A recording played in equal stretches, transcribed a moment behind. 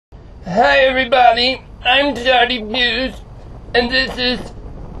Hi everybody, I'm Sharty Pews, and this is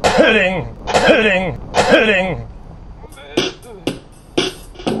pudding.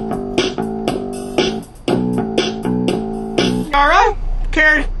 Yara,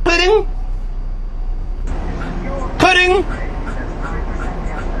 carrot pudding? Pudding?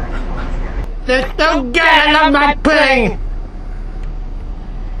 There's no good, I love my pudding!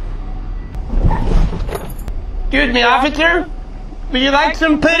 Excuse me, officer? Would you like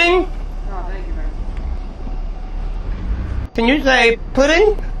some pudding? No, thank you, man. Can you say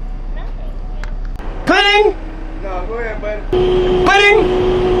pudding? Pudding? No, go ahead, buddy. Pudding?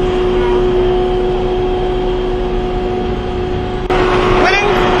 Pudding?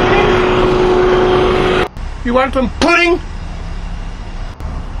 You want some pudding?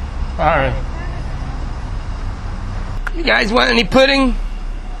 Alright. You guys want any pudding?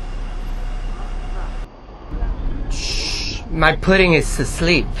 Shh, my pudding is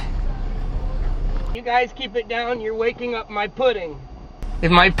asleep. You guys keep it down, you're waking up my pudding.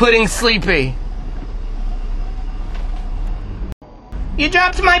 If my pudding's sleepy. You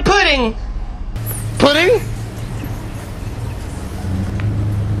dropped my pudding! Pudding?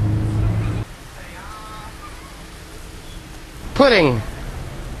 Pudding.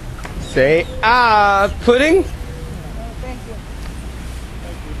 Say ah, pudding? No, thank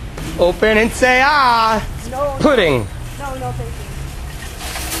you. Open and say ah, No, pudding. no, thank you.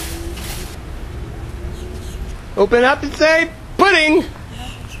 Open up and say pudding.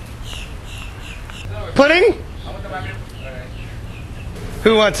 Pudding?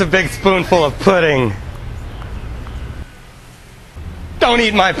 Who wants a big spoonful of pudding? Don't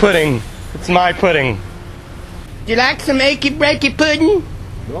eat my pudding. It's my pudding. Do you like some achy breaky pudding?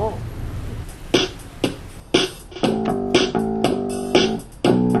 No.